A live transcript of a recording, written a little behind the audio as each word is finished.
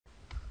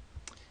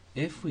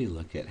if we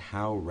look at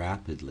how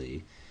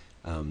rapidly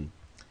um,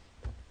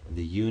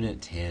 the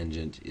unit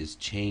tangent is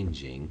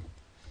changing,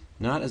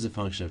 not as a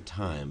function of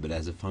time, but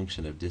as a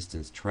function of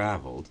distance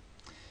traveled,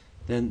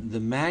 then the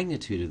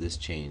magnitude of this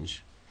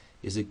change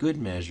is a good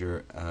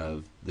measure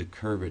of the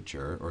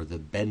curvature or the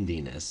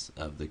bendiness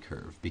of the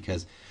curve.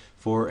 Because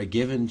for a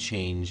given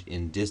change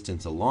in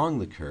distance along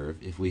the curve,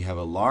 if we have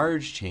a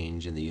large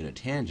change in the unit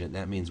tangent,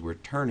 that means we're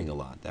turning a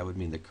lot. That would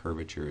mean the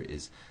curvature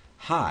is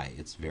high.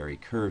 It's very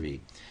curvy.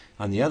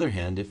 On the other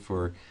hand, if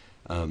for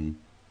a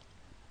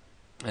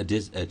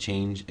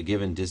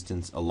given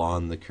distance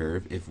along the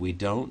curve, if we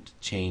don't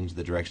change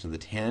the direction of the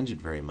tangent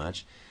very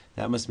much,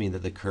 that must mean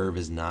that the curve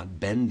is not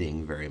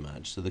bending very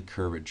much, so the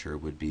curvature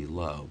would be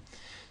low.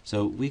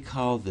 So we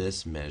call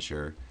this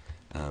measure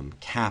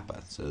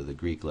kappa, so the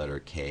Greek letter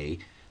K,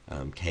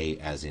 K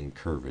as in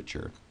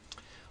curvature.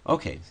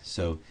 Okay,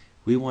 so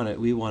we want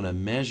to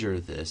measure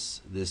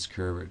this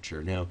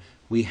curvature. Now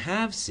we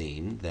have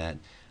seen that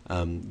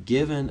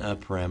given a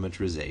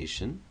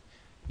parameterization,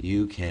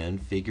 you can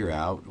figure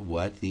out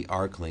what the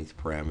arc length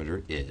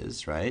parameter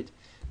is, right?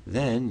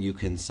 Then you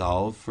can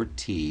solve for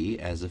t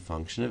as a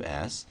function of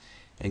s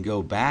and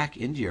go back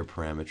into your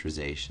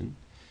parameterization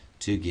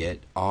to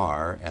get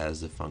r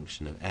as a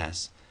function of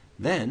s.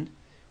 Then,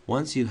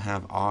 once you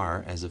have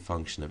r as a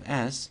function of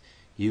s,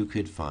 you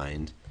could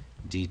find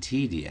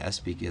dt ds,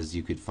 because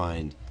you could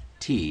find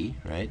t,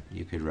 right?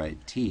 You could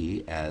write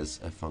t as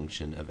a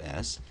function of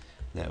s.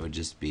 That would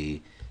just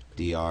be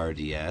dr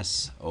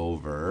ds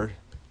over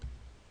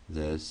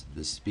the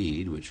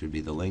speed, which would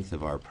be the length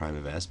of r prime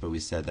of s, but we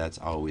said that's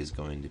always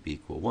going to be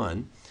equal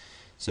 1.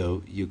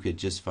 So you could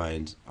just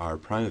find r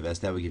prime of s.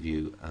 That would give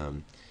you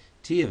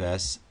t of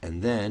s,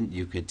 and then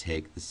you could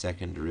take the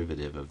second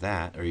derivative of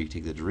that, or you could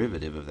take the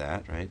derivative of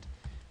that, right?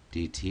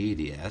 dt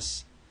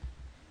ds.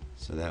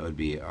 So that would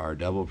be r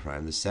double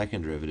prime, the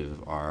second derivative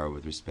of r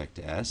with respect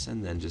to s,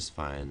 and then just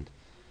find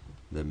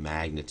the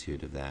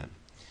magnitude of that.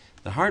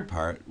 The hard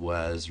part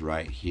was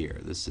right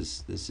here. This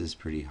is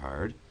pretty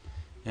hard.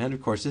 And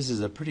of course, this is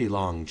a pretty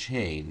long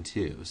chain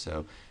too,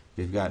 so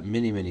we've got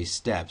many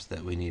steps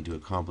that we need to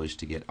accomplish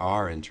to get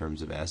r in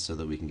terms of s, so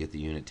that we can get the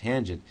unit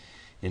tangent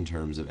in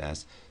terms of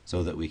s,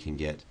 so that we can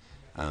get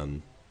the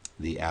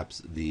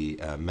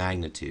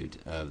magnitude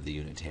of the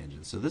unit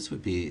tangent. So this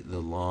would be the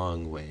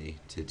long way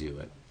to do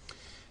it.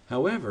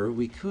 However,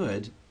 we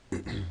could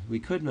we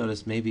could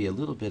notice maybe a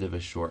little bit of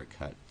a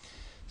shortcut.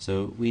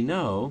 So we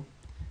know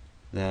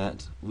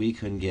that we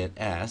can get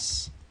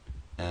s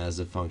as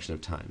a function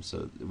of time.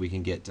 So we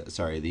can get,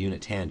 the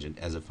unit tangent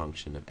as a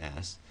function of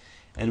s.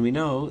 And we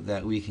know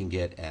that we can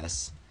get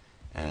s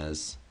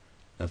as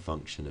a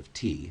function of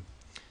t.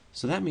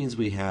 So that means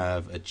we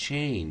have a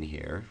chain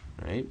here,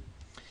 right?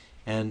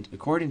 And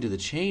according to the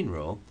chain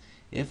rule,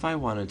 if I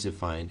wanted to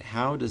find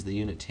how does the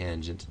unit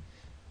tangent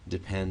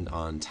depend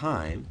on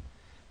time,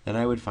 then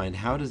I would find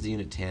how does the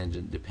unit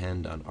tangent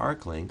depend on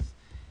arc length,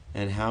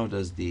 and how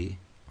does the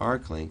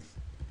arc length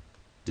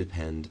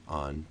depend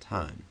on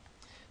time.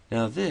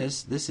 Now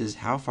this is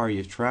how far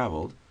you've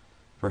traveled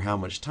for how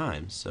much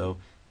time. So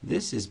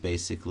this is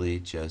basically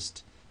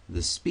just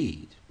the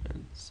speed.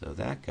 And so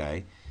that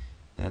guy,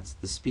 that's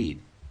the speed.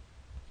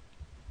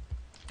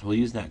 We'll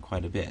use that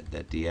quite a bit,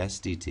 that ds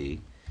dt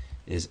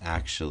is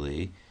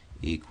actually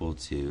equal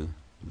to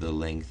the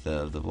length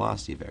of the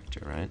velocity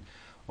vector, right?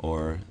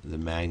 Or the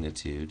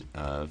magnitude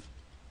of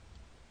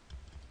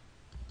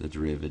the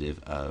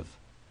derivative of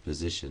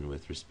position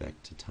with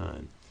respect to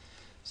time.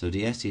 So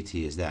ds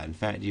dt is that. In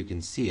fact, you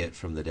can see it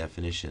from the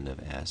definition of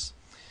s.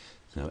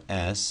 So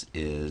s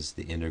is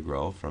the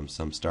integral from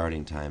some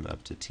starting time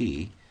up to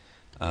t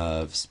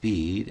of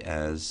speed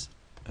as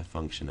a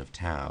function of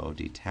tau,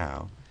 d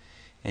tau.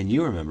 And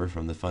you remember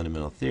from the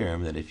fundamental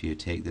theorem that if you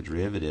take the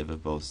derivative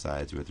of both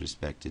sides with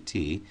respect to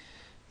t,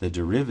 the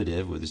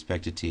derivative with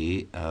respect to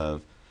t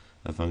of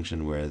a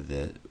function where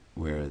the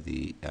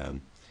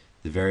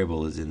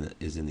variable is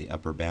in the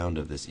upper bound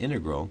of this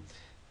integral,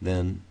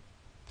 then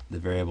the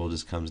variable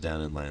just comes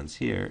down and lands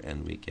here,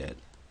 and we get,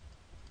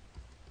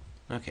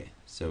 okay,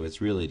 so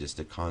it's really just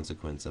a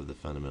consequence of the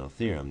fundamental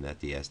theorem that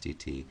the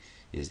dt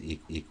is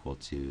equal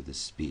to the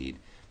speed.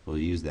 We'll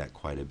use that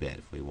quite a bit.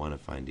 If we want to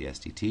find ds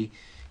dt,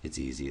 it's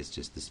easy, it's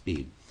just the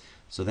speed.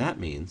 So that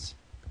means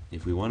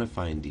if we want to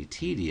find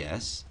dt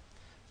ds,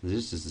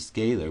 this is a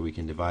scalar, we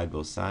can divide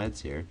both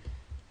sides here,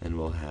 and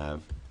we'll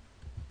have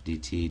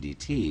dt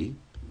dt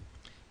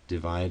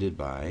divided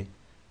by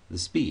the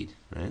speed,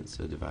 right?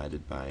 So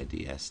divided by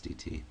ds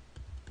dt.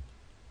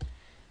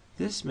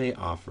 This may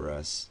offer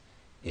us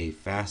a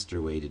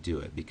faster way to do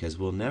it, because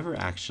we'll never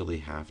actually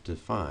have to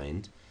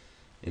find,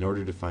 in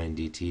order to find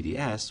dt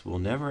ds, we'll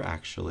never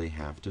actually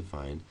have to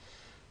find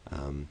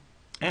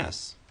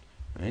s,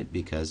 right?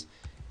 Because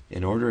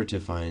in order to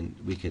find,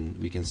 we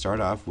can start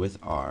off with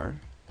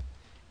r,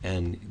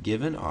 and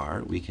given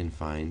r, we can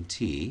find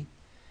t,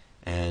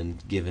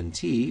 and given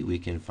t, we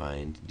can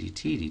find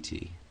dt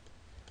dt.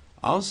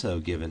 Also,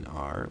 given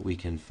r, we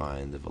can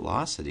find the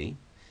velocity,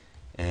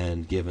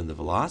 and given the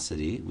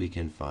velocity, we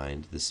can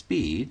find the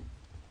speed,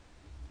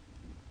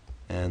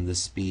 and the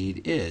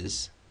speed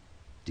is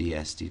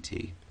ds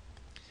dt.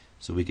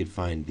 So we could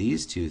find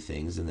these two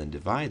things and then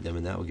divide them,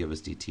 and that will give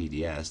us dt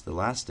ds. The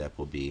last step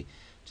will be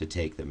to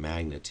take the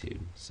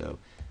magnitude. So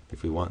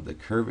if we want the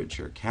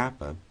curvature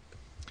kappa,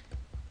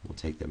 we'll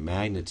take the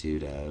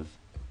magnitude of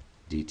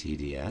dt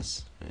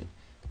ds, right,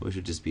 which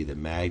would just be the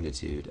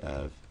magnitude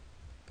of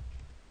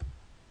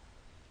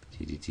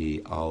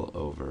dt all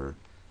over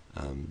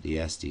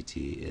ds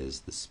dt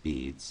is the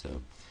speed.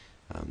 So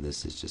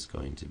this is just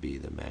going to be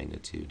the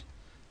magnitude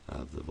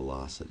of the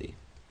velocity.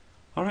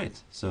 All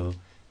right, so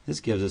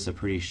this gives us a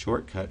pretty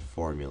shortcut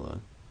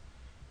formula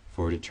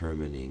for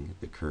determining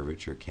the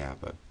curvature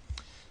kappa.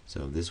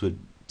 So this would,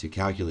 to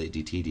calculate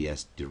dt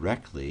ds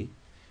directly,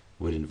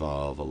 would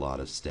involve a lot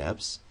of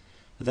steps,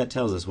 but that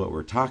tells us what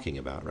we're talking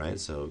about, right?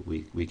 So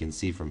we can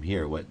see from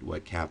here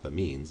what kappa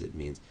means. It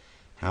means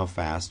how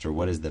fast, or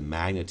what is the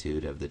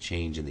magnitude of the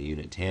change in the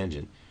unit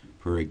tangent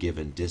per a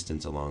given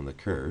distance along the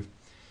curve.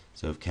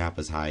 So if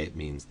kappa is high, it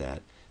means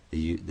that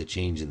the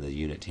change in the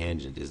unit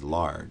tangent is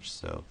large,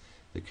 so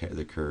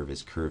the curve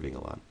is curving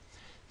a lot.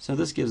 So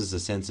this gives us a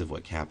sense of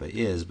what kappa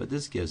is, but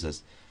this gives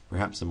us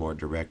perhaps a more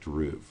direct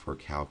route for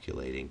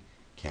calculating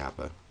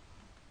kappa.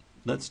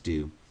 Let's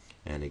do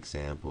an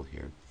example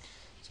here.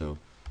 So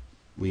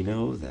we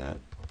know that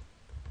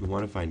we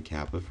want to find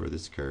kappa for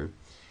this curve,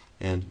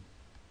 and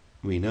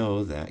we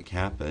know that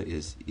kappa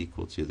is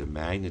equal to the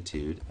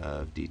magnitude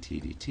of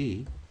dt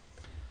dt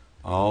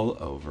all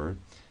over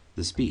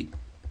the speed.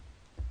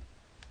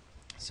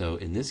 So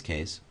in this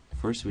case,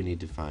 first we need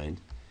to find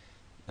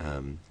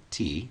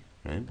t,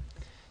 right?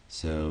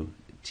 So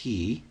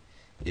t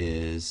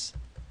is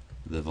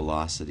the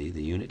velocity,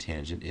 the unit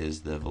tangent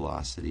is the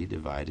velocity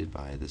divided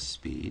by the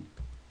speed.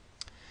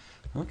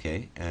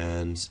 Okay,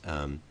 and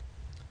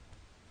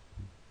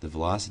the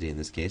velocity in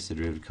this case, the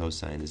derivative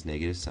cosine is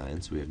negative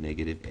sine, so we have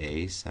negative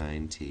a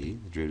sine t.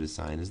 The derivative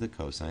sine is the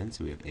cosine,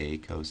 so we have a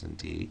cosine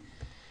t,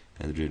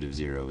 and the derivative of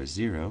 0 is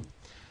 0,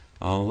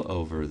 all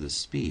over the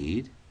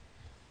speed,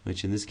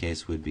 which in this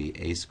case would be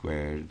a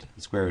squared,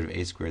 the square root of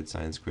a squared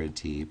sine squared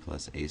t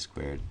plus a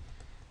squared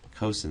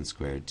cosine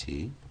squared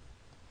t,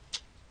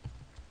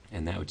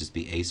 and that would just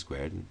be a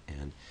squared.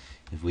 And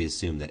if we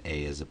assume that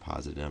a is a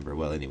positive number,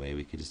 well, anyway,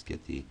 we could just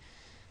get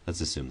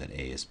let's assume that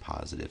a is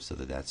positive, so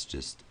that that's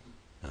just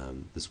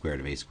the square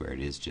root of a squared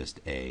is just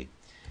a.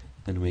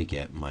 Then we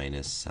get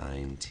minus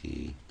sine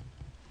t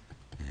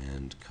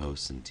and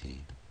cosine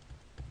t.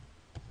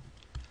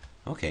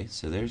 Okay,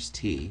 so there's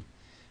t.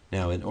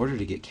 Now, in order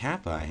to get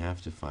kappa, I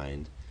have to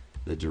find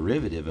the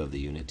derivative of the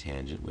unit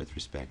tangent with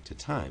respect to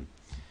time,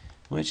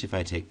 which, if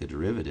I take the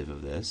derivative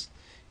of this,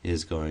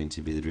 is going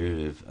to be the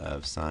derivative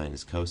of sine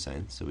is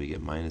cosine, so we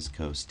get minus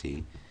cos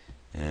t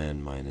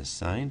and minus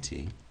sine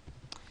t.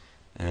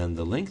 And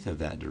the length of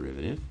that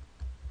derivative,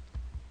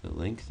 the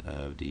length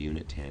of the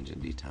unit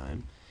tangent d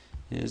time,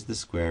 is the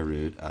square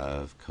root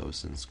of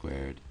cosine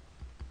squared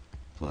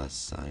plus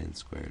sine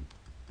squared.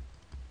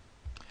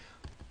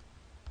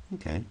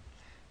 Okay.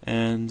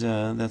 And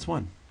that's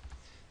 1.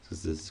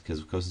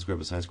 Because cosine squared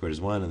plus sine squared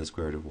is 1, and the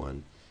square root of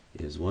 1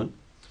 is 1.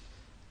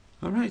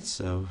 All right,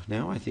 so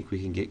now I think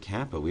we can get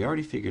kappa. We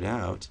already figured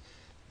out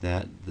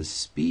that the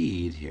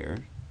speed here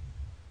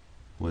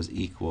was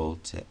equal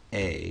to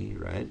a,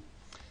 right?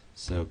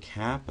 So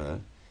kappa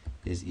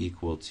is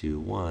equal to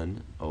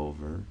 1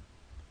 over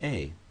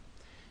a.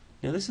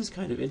 Now this is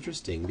kind of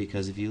interesting,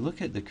 because if you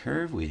look at the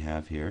curve we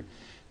have here,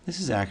 this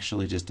is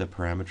actually just a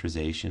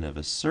parameterization of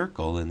a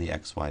circle in the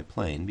xy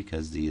plane,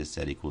 because z is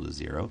set equal to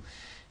 0,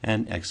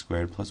 and x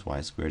squared plus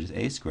y squared is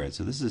a squared.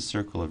 So this is a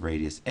circle of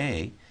radius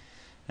a,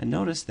 and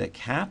notice that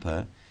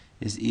kappa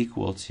is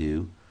equal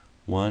to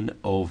 1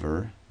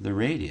 over the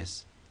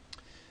radius.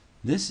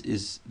 This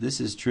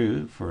is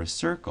true for a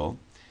circle,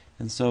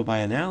 and so by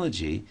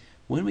analogy,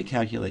 when we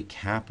calculate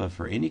kappa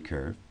for any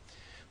curve,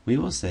 we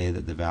will say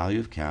that the value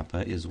of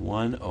kappa is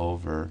 1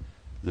 over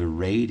the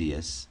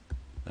radius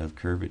of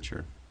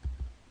curvature.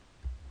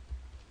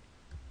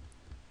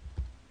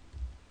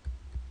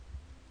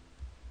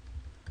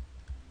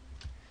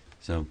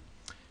 So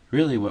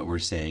really what we're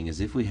saying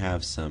is, if we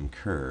have some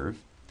curve,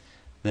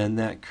 then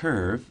that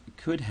curve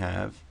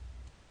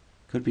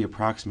could be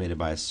approximated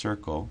by a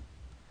circle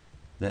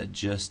that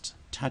just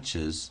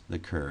touches the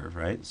curve,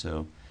 right?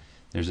 So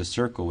there's a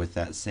circle with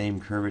that same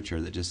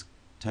curvature that just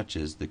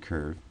touches the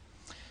curve.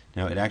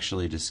 Now it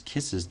actually just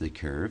kisses the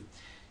curve,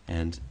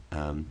 and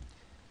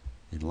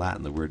in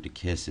Latin the word to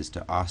kiss is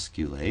to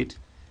osculate,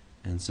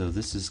 and so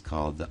this is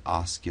called the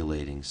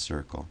osculating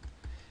circle.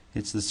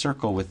 It's the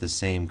circle with the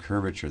same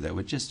curvature that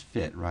would just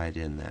fit right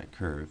in that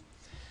curve.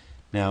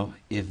 Now,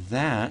 if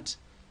that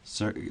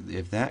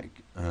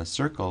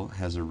circle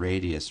has a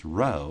radius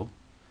rho,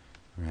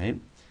 right,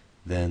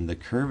 then the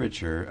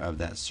curvature of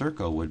that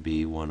circle would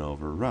be 1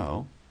 over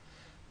rho.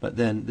 But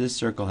then this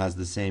circle has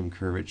the same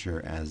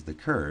curvature as the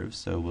curve,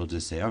 so we'll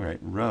just say, all right,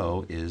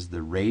 rho is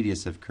the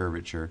radius of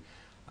curvature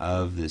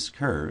of this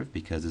curve,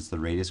 because it's the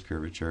radius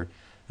curvature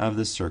of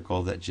the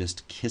circle that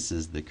just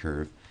kisses the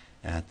curve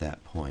at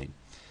that point.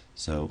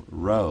 So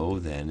rho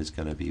then is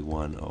going to be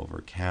 1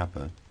 over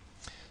kappa.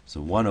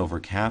 So 1 over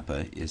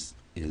kappa is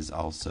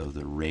also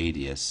the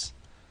radius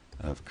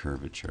of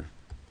curvature.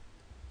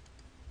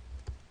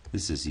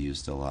 This is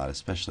used a lot,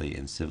 especially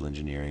in civil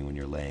engineering when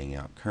you're laying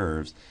out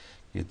curves.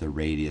 You get the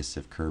radius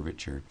of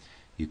curvature.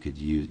 You could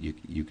use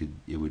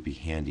it would be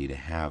handy to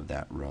have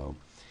that rho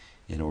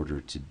in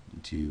order to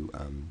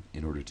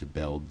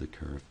build the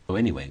curve. So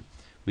anyway,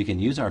 we can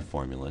use our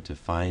formula to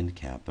find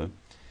kappa.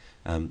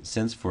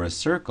 Since for a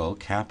circle,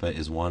 kappa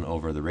is 1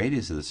 over the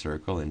radius of the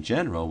circle, in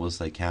general, we'll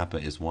say kappa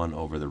is 1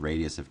 over the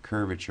radius of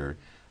curvature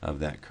of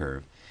that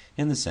curve,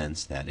 in the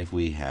sense that if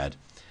we had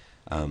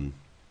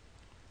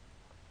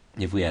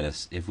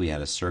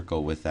a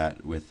circle with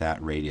that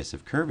radius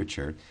of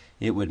curvature,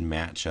 it would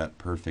match up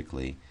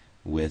perfectly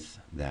with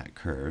that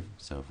curve.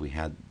 So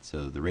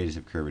the radius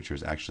of curvature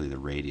is actually the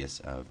radius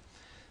of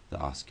the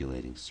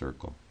osculating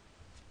circle.